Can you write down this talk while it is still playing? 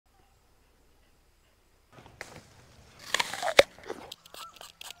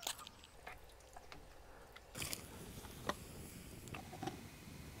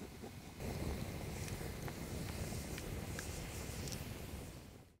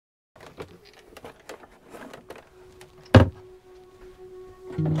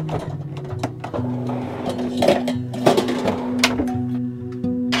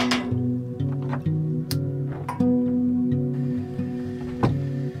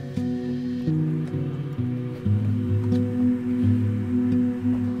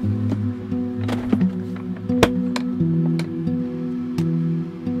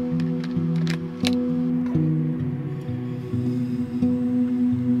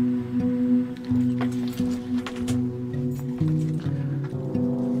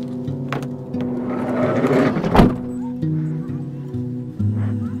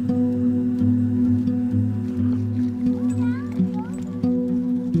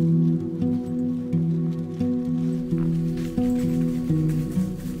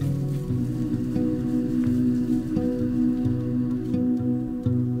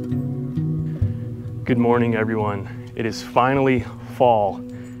Good morning, everyone. It is finally fall,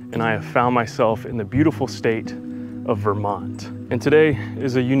 and I have found myself in the beautiful state of Vermont. And today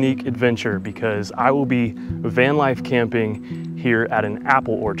is a unique adventure because I will be van life camping here at an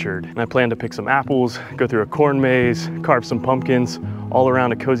apple orchard. And I plan to pick some apples, go through a corn maze, carve some pumpkins, all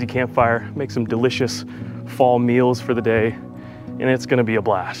around a cozy campfire, make some delicious fall meals for the day, and it's gonna be a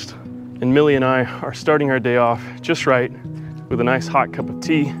blast. And Millie and I are starting our day off just right with a nice hot cup of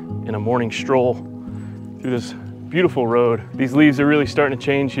tea and a morning stroll through this beautiful road. These leaves are really starting to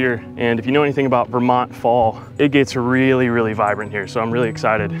change here, and if you know anything about Vermont fall, it gets really vibrant here, so I'm really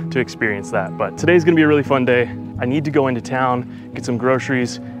excited to experience that. But today's gonna be a really fun day. I need to go into town, get some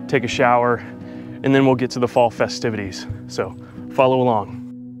groceries, take a shower, and then we'll get to the fall festivities. So follow along.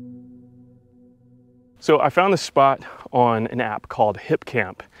 So I found this spot on an app called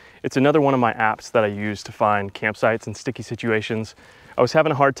HipCamp. It's another one of my apps that I use to find campsites in sticky situations. I was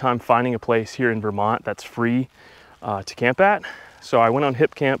having a hard time finding a place here in Vermont that's free to camp at. So I went on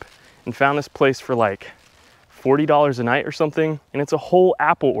HipCamp and found this place for like $40 a night or something. And it's a whole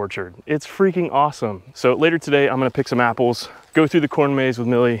apple orchard. It's freaking awesome. So later today, I'm gonna pick some apples, go through the corn maze with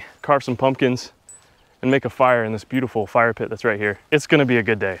Millie, carve some pumpkins, and make a fire in this beautiful fire pit that's right here. It's gonna be a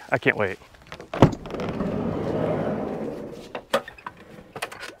good day. I can't wait.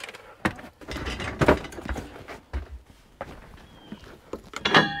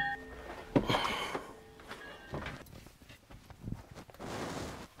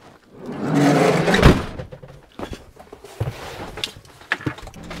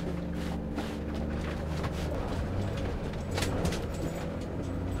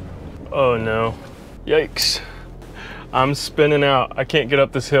 Oh no, yikes. I'm spinning out. I can't get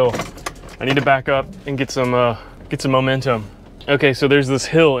up this hill. I need to back up and get some momentum. Okay, so there's this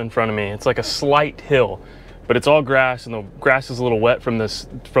hill in front of me. It's like a slight hill, but it's all grass, and the grass is a little wet from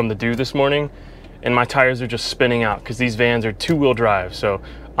the dew this morning, and my tires are just spinning out because these vans are two-wheel drive. So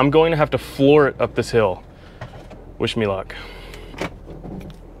I'm going to have to floor it up this hill. Wish me luck.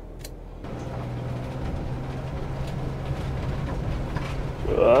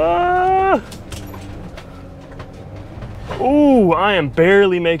 Ooh, I am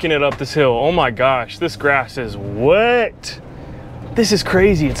barely making it up this hill. Oh my gosh, this grass is wet. This is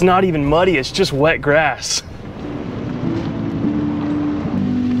crazy. It's not even muddy, it's just wet grass.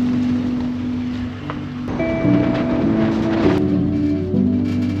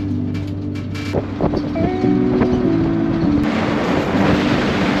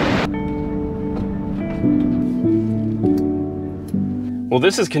 Well,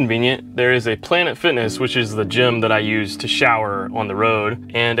 this is convenient. There is a Planet Fitness, which is the gym that I use to shower on the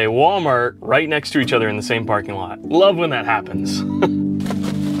road, and a Walmart right next to each other in the same parking lot. Love when that happens.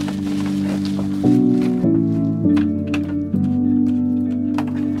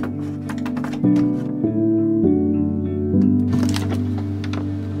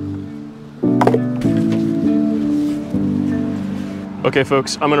 Okay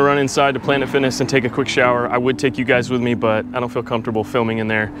folks, I'm gonna run inside to Planet Fitness and take a quick shower. I would take you guys with me, but I don't feel comfortable filming in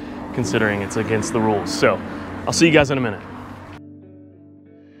there considering it's against the rules. So I'll see you guys in a minute.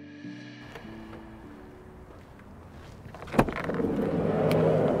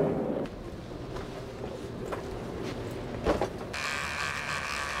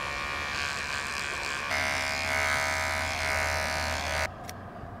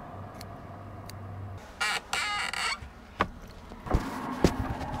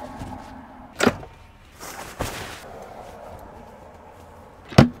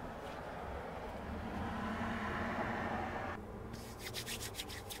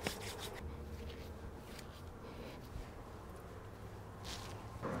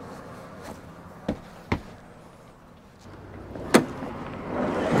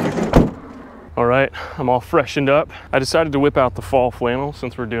 All right, I'm all freshened up. I decided to whip out the fall flannel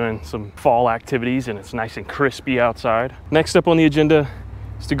since we're doing some fall activities and it's nice and crispy outside. Next up on the agenda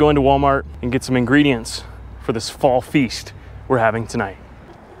is to go into Walmart and get some ingredients for this fall feast we're having tonight.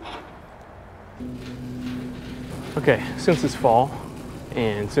 Okay, since it's fall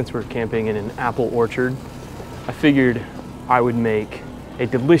and since we're camping in an apple orchard, I figured I would make a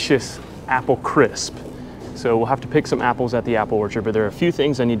delicious apple crisp. So we'll have to pick some apples at the apple orchard, but there are a few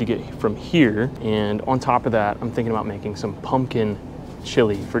things I need to get from here. And on top of that, I'm thinking about making some pumpkin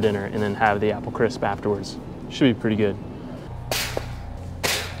chili for dinner and then have the apple crisp afterwards. Should be pretty good.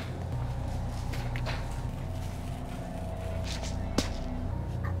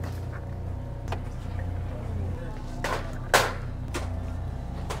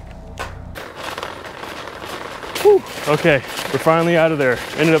 Whew. Okay, we're finally out of there.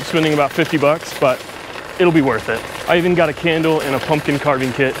 Ended up spending about 50 bucks, but it'll be worth it. I even got a candle and a pumpkin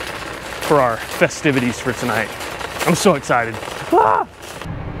carving kit for our festivities for tonight. I'm so excited. Ah!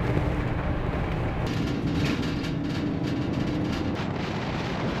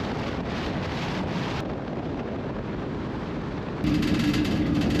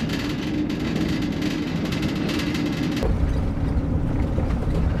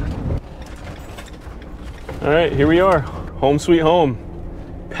 All right, here we are, home sweet home,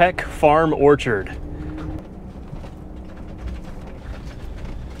 Peck Farm Orchard.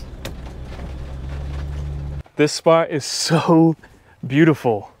 This spot is so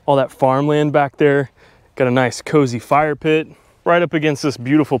beautiful. All that farmland back there, got a nice cozy fire pit right up against this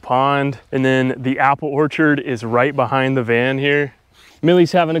beautiful pond. And then the apple orchard is right behind the van here.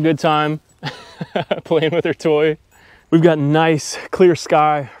 Millie's having a good time playing with her toy. We've got nice clear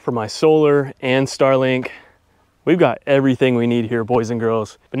sky for my solar and Starlink. We've got everything we need here, boys and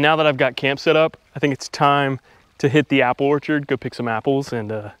girls. But now that I've got camp set up, I think it's time to hit the apple orchard, go pick some apples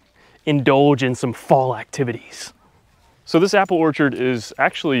and indulge in some fall activities. So this apple orchard is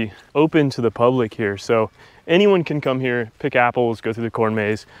actually open to the public here. So anyone can come here, pick apples, go through the corn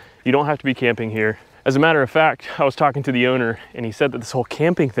maze. You don't have to be camping here. As a matter of fact, I was talking to the owner and he said that this whole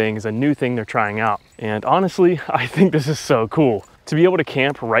camping thing is a new thing they're trying out. And honestly, I think this is so cool. To be able to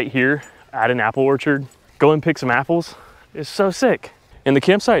camp right here at an apple orchard, go and pick some apples is so sick. And the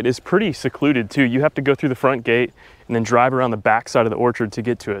campsite is pretty secluded too. You have to go through the front gate and then drive around the back side of the orchard to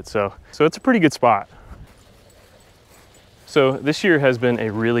get to it. So it's a pretty good spot. So this year has been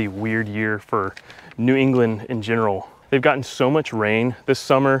a really weird year for New England in general. They've gotten so much rain this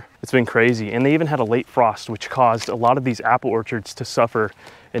summer. It's been crazy. And they even had a late frost, which caused a lot of these apple orchards to suffer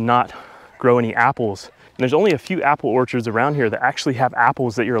and not grow any apples. And there's only a few apple orchards around here that actually have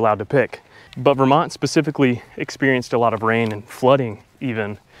apples that you're allowed to pick. But Vermont specifically experienced a lot of rain and flooding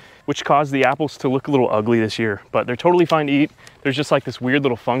even, which caused the apples to look a little ugly this year, but they're totally fine to eat. There's just like this weird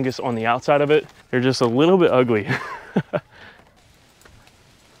little fungus on the outside of it. They're just a little bit ugly.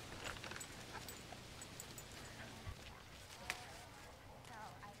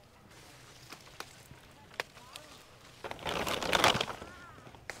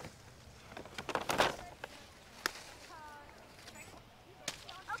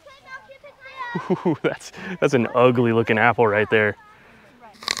 Ooh, that's an ugly looking apple right there.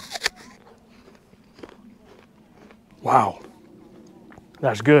 Wow,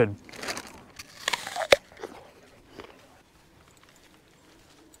 that's good.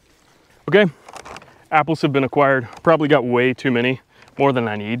 Okay, apples have been acquired. Probably got way too many, more than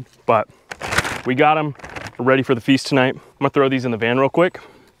I need, but we got them. We're ready for the feast tonight. I'm gonna throw these in the van real quick.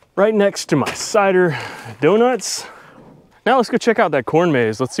 Right next to my cider donuts. Now let's go check out that corn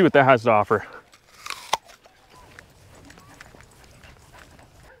maze. Let's see what that has to offer.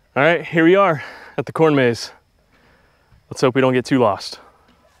 All right, here we are at the corn maze. Let's hope we don't get too lost.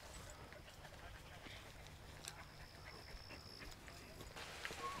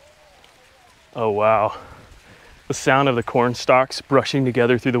 Oh wow, the sound of the corn stalks brushing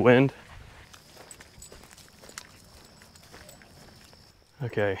together through the wind.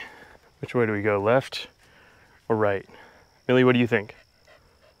 Okay, which way do we go, left or right? Millie, what do you think?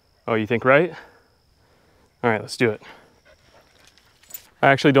 Oh, you think right? All right, let's do it. I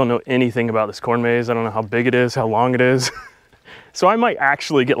actually don't know anything about this corn maze. I don't know how big it is, how long it is. So I might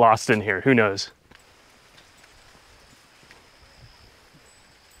actually get lost in here, who knows?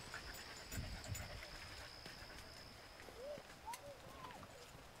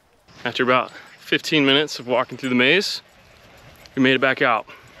 After about 15 minutes of walking through the maze, we made it back out.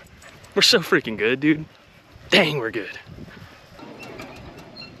 We're so freaking good, dude. Dang, we're good.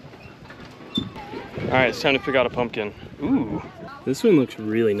 All right, it's time to pick out a pumpkin. Ooh, this one looks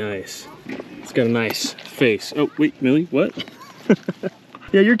really nice. It's got a nice face. Oh, wait, Millie, what?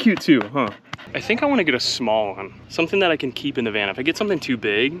 Yeah, you're cute too, huh? I think I want to get a small one, something that I can keep in the van. If I get something too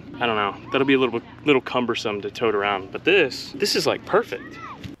big, I don't know, that'll be a little cumbersome to tote around. But this is like perfect.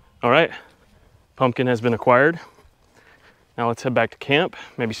 All right, pumpkin has been acquired. Now let's head back to camp,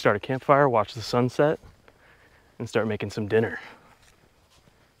 maybe start a campfire, watch the sunset, and start making some dinner.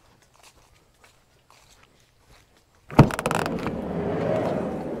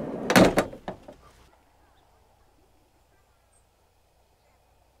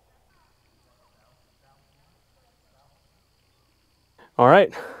 All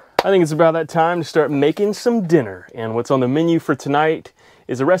right, I think it's about that time to start making some dinner. And what's on the menu for tonight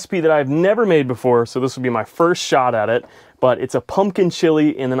is a recipe that I've never made before, so this will be my first shot at it, but it's a pumpkin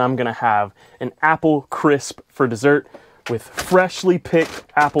chili, and then I'm gonna have an apple crisp for dessert with freshly picked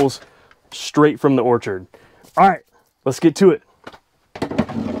apples straight from the orchard. All right, let's get to it.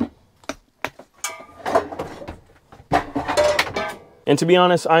 And to be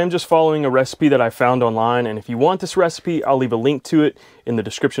honest, I am just following a recipe that I found online, and if you want this recipe, I'll leave a link to it in the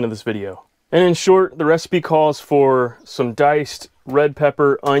description of this video. And in short, the recipe calls for some diced red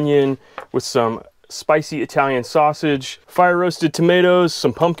pepper, onion with some spicy Italian sausage, fire roasted tomatoes,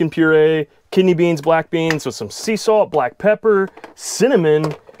 some pumpkin puree, kidney beans, black beans with some sea salt, black pepper,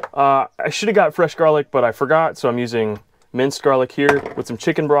 cinnamon. I should have got fresh garlic, but I forgot, so I'm using minced garlic here with some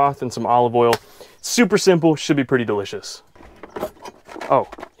chicken broth and some olive oil. Super simple, should be pretty delicious. Oh,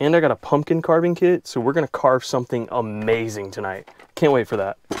 and I got a pumpkin carving kit, so we're gonna carve something amazing tonight. Can't wait for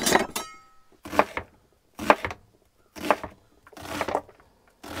that.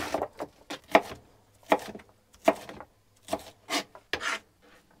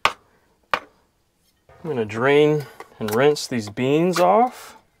 I'm gonna drain and rinse these beans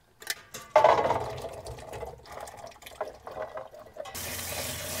off.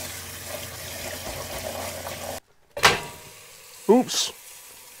 Oops,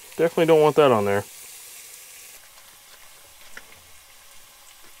 definitely don't want that on there.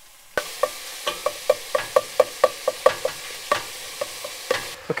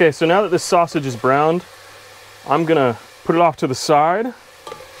 Okay, so now that this sausage is browned, I'm gonna put it off to the side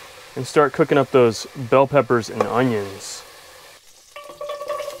and start cooking up those bell peppers and onions.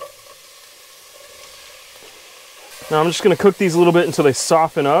 Now I'm just gonna cook these a little bit until they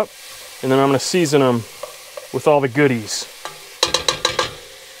soften up, and then I'm gonna season them with all the goodies.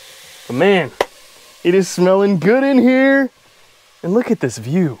 But man, it is smelling good in here. And look at this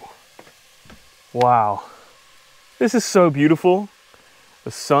view. Wow, this is so beautiful.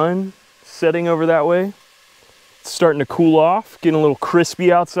 The sun setting over that way. It's starting to cool off, getting a little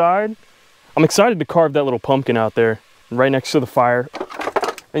crispy outside. I'm excited to carve that little pumpkin out there right next to the fire.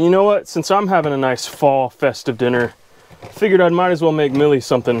 And you know what? Since I'm having a nice fall festive dinner, I figured I might as well make Millie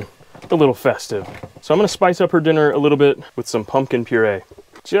something a little festive. So I'm gonna spice up her dinner a little bit with some pumpkin puree.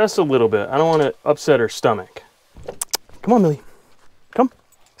 Just a little bit. I don't want to upset her stomach. Come on, Millie. Come.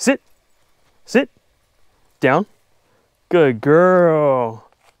 Sit. Sit. Down. Good girl.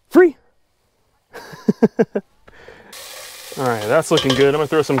 Free. All right, that's looking good. I'm gonna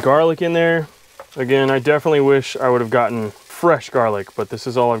throw some garlic in there. Again, I definitely wish I would have gotten fresh garlic, but this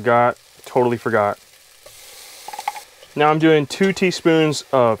is all I've got. Totally forgot. Now I'm doing 2 teaspoons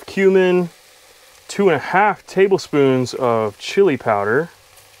of cumin, 2.5 tablespoons of chili powder,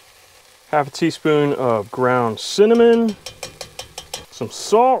 1/2 teaspoon of ground cinnamon, some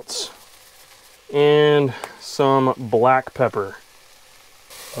salt, and some black pepper.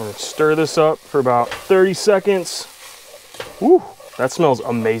 I'm gonna stir this up for about 30 seconds. Woo, that smells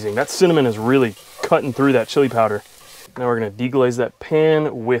amazing. That cinnamon is really cutting through that chili powder. Now we're gonna deglaze that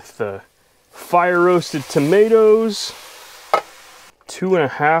pan with the fire roasted tomatoes,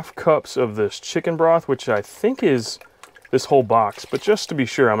 2.5 cups of this chicken broth, which I think is this whole box, but just to be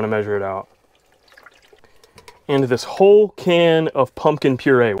sure, I'm gonna measure it out. And this whole can of pumpkin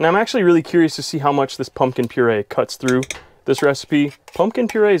puree. And I'm actually really curious to see how much this pumpkin puree cuts through this recipe. Pumpkin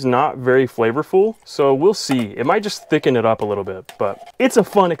puree is not very flavorful, so we'll see. It might just thicken it up a little bit, but it's a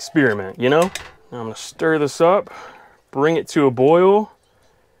fun experiment, you know? Now I'm gonna stir this up, bring it to a boil,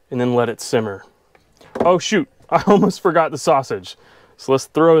 and then let it simmer. Oh shoot, I almost forgot the sausage. So let's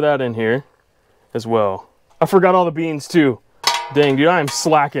throw that in here as well. I forgot all the beans too. Dang, dude, I am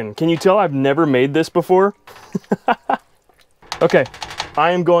slacking. Can you tell I've never made this before? Okay,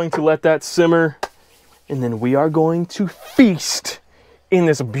 I am going to let that simmer, and then we are going to feast in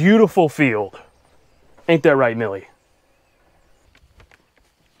this beautiful field. Ain't that right, Millie?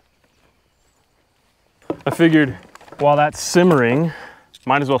 I figured while that's simmering,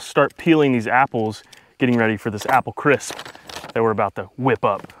 might as well start peeling these apples, getting ready for this apple crisp that we're about to whip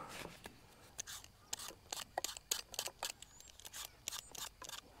up.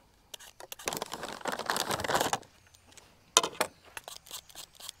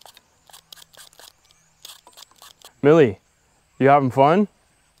 Millie, you having fun?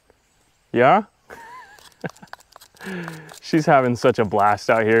 Yeah? She's having such a blast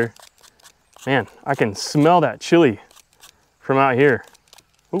out here. Man, I can smell that chili from out here.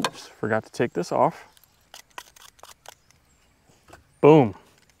 Oops, forgot to take this off. Boom.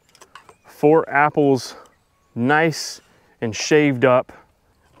 4 apples, nice and shaved up.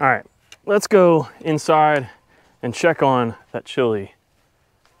 All right, let's go inside and check on that chili.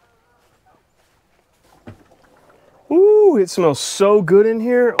 Ooh, it smells so good in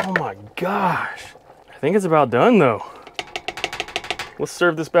here. Oh my gosh. I think it's about done though. Let's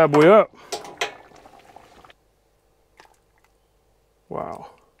serve this bad boy up.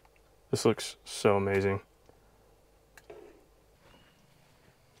 Wow, this looks so amazing.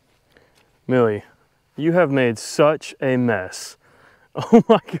 Millie, you have made such a mess. Oh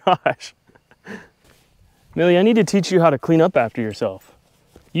my gosh. Millie, I need to teach you how to clean up after yourself.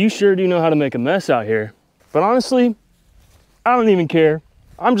 You sure do know how to make a mess out here. But honestly, I don't even care.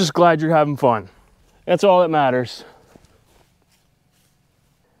 I'm just glad you're having fun. That's all that matters.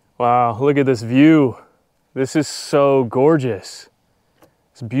 Wow, look at this view. This is so gorgeous.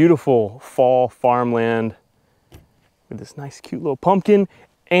 It's beautiful fall farmland with this nice cute little pumpkin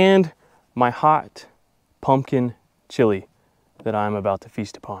and my hot pumpkin chili that I'm about to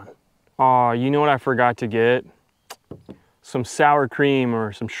feast upon. Oh, you know what I forgot to get? Some sour cream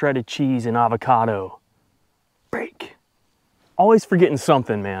or some shredded cheese and avocado. Break. Always forgetting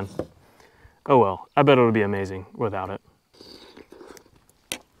something, man. Oh well, I bet it'll be amazing without it.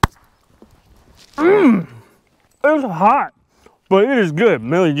 Mmm, it's hot, but it is good.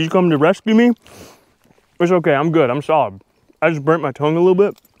 Millie, did you come to rescue me? It's okay, I'm good, I'm solid. I just burnt my tongue a little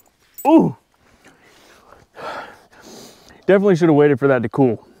bit. Ooh. Definitely should have waited for that to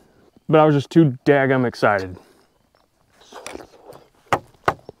cool, but I was just too daggum excited.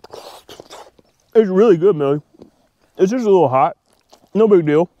 It's really good, Millie. It's just a little hot, no big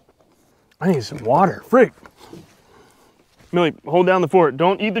deal. I need some water, frick. Millie, hold down the fort.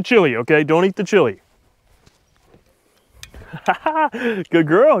 Don't eat the chili, okay? Don't eat the chili. Good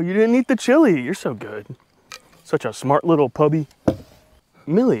girl, you didn't eat the chili. You're so good. Such a smart little puppy.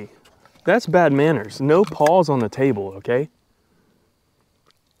 Millie, that's bad manners. No paws on the table, okay?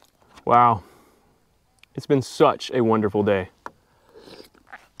 Wow. It's been such a wonderful day.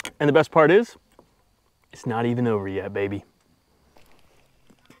 And the best part is, it's not even over yet, baby.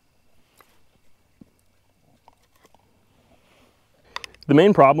 The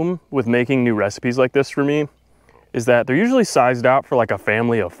main problem with making new recipes like this for me is that they're usually sized out for like a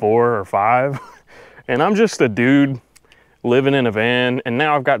family of 4 or 5. And I'm just a dude living in a van, and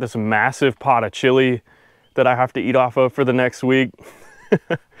now I've got this massive pot of chili that I have to eat off of for the next week.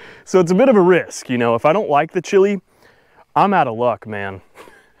 So it's a bit of a risk, you know. If I don't like the chili, I'm out of luck, man.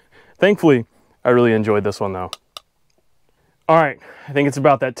 Thankfully, I really enjoyed this one though. All right, I think it's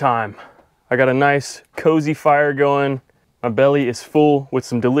about that time. I got a nice cozy fire going. My belly is full with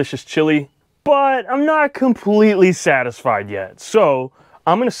some delicious chili, but I'm not completely satisfied yet. So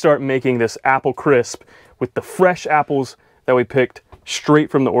I'm gonna start making this apple crisp with the fresh apples that we picked straight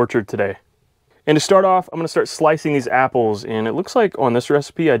from the orchard today. And to start off, I'm gonna start slicing these apples, and it looks like on this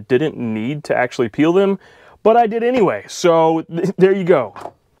recipe I didn't need to actually peel them, but I did anyway. So there you go.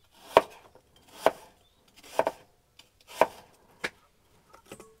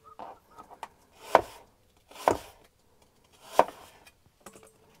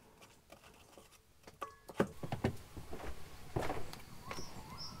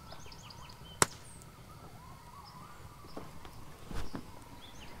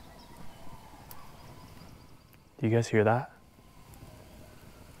 Do you guys hear that?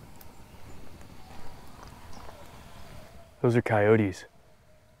 Those are coyotes.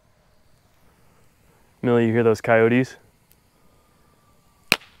 Millie, you hear those coyotes?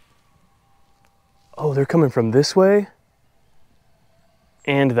 Oh, they're coming from this way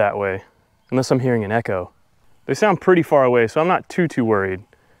and that way, unless I'm hearing an echo. They sound pretty far away, so I'm not too worried,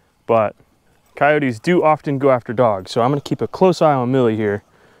 but coyotes do often go after dogs, so I'm gonna keep a close eye on Millie here.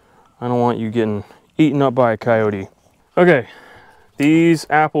 I don't want you getting eaten up by a coyote. Okay, these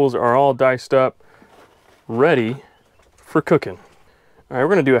apples are all diced up, ready for cooking. All right, we're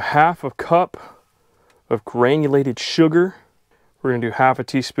gonna do a 1/2 cup of granulated sugar. We're gonna do 1/2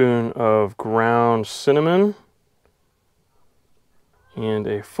 teaspoon of ground cinnamon and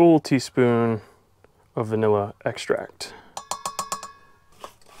a full teaspoon of vanilla extract.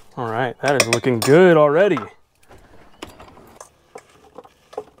 All right, that is looking good already.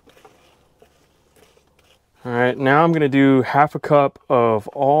 All right, now I'm gonna do 1/2 cup of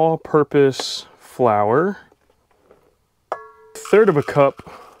all-purpose flour, 1/3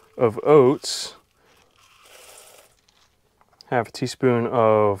 cup of oats, 1/2 teaspoon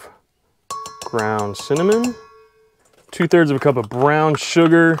of ground cinnamon, 2/3 of a cup of brown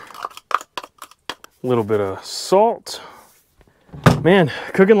sugar, a little bit of salt. Man,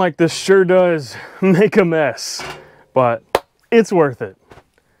 cooking like this sure does make a mess, but it's worth it.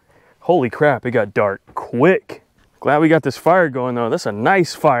 Holy crap, it got dark quick. Glad we got this fire going though. That's a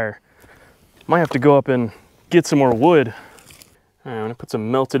nice fire. Might have to go up and get some more wood. All right, I'm gonna put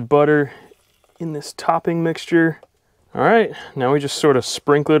some melted butter in this topping mixture. All right, now we just sort of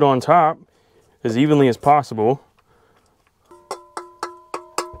sprinkle it on top as evenly as possible.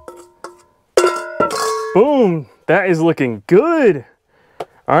 Boom, that is looking good.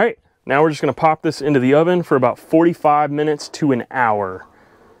 All right, now we're just gonna pop this into the oven for about 45 minutes to an hour.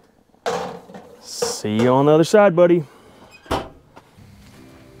 See you on the other side, buddy.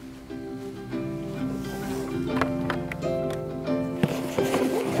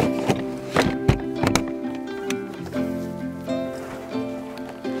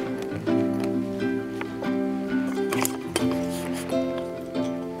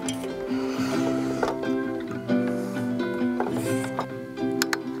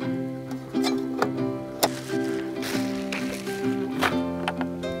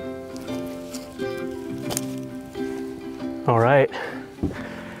 All right,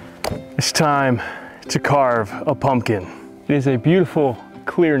 it's time to carve a pumpkin. It is a beautiful,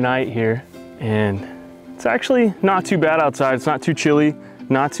 clear night here, and it's actually not too bad outside. It's not too chilly,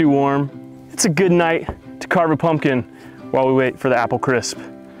 not too warm. It's a good night to carve a pumpkin while we wait for the apple crisp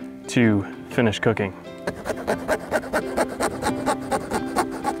to finish cooking.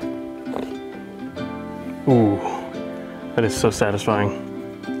 Ooh, that is so satisfying.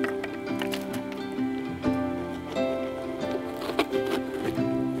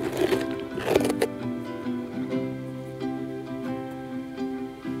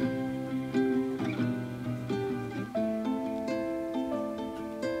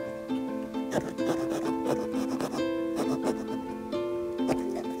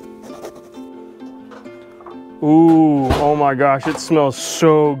 Ooh, oh my gosh, it smells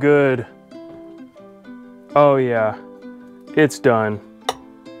so good. Oh yeah, it's done.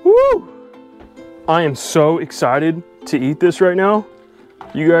 Woo! I am so excited to eat this right now.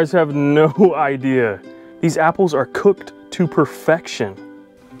 You guys have no idea. These apples are cooked to perfection.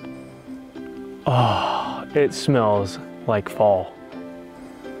 Oh, it smells like fall.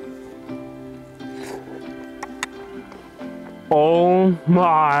 Oh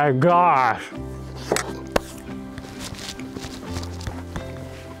my gosh.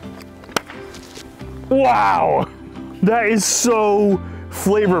 Wow, that is so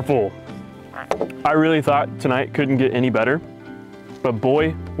flavorful. I really thought tonight couldn't get any better, but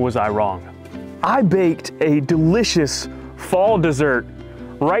boy, was I wrong. I baked a delicious fall dessert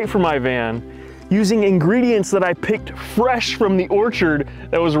right from my van using ingredients that I picked fresh from the orchard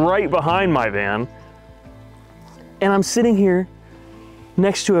that was right behind my van. And I'm sitting here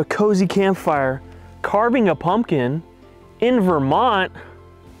next to a cozy campfire carving a pumpkin in Vermont.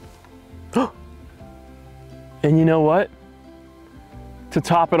 And you know what? To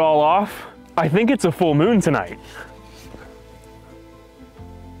top it all off, I think it's a full moon tonight.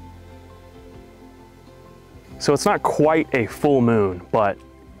 So it's not quite a full moon, but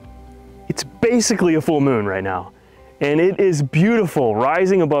it's basically a full moon right now. And it is beautiful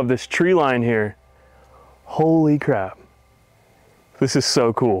rising above this tree line here. Holy crap. This is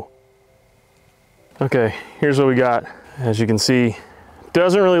so cool. Okay, here's what we got. As you can see,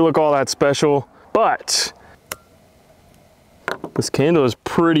 doesn't really look all that special, but this candle is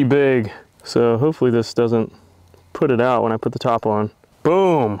pretty big, so hopefully this doesn't put it out when I put the top on.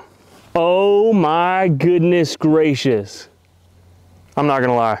 Boom. Oh my goodness gracious. I'm not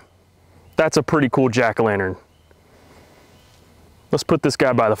gonna lie. That's a pretty cool jack-o'-lantern. Let's put this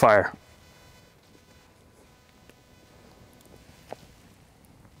guy by the fire.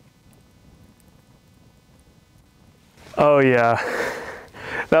 Oh yeah,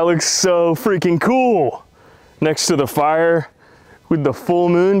 that looks so freaking cool. Next to the fire with the full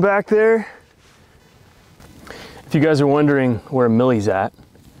moon back there. If you guys are wondering where Millie's at,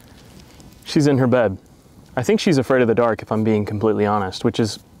 she's in her bed. I think she's afraid of the dark, if I'm being completely honest, which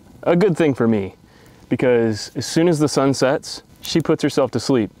is a good thing for me, because as soon as the sun sets, she puts herself to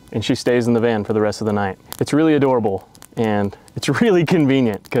sleep and she stays in the van for the rest of the night. It's really adorable and it's really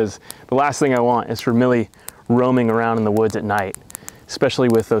convenient, because the last thing I want is for Millie roaming around in the woods at night, especially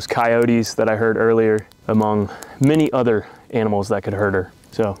with those coyotes that I heard earlier, among many other animals that could hurt her.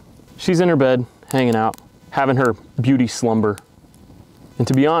 So she's in her bed, hanging out, having her beauty slumber. And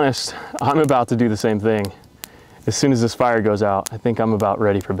to be honest, I'm about to do the same thing. As soon as this fire goes out, I think I'm about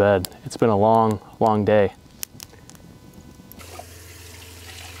ready for bed. It's been a long, long day.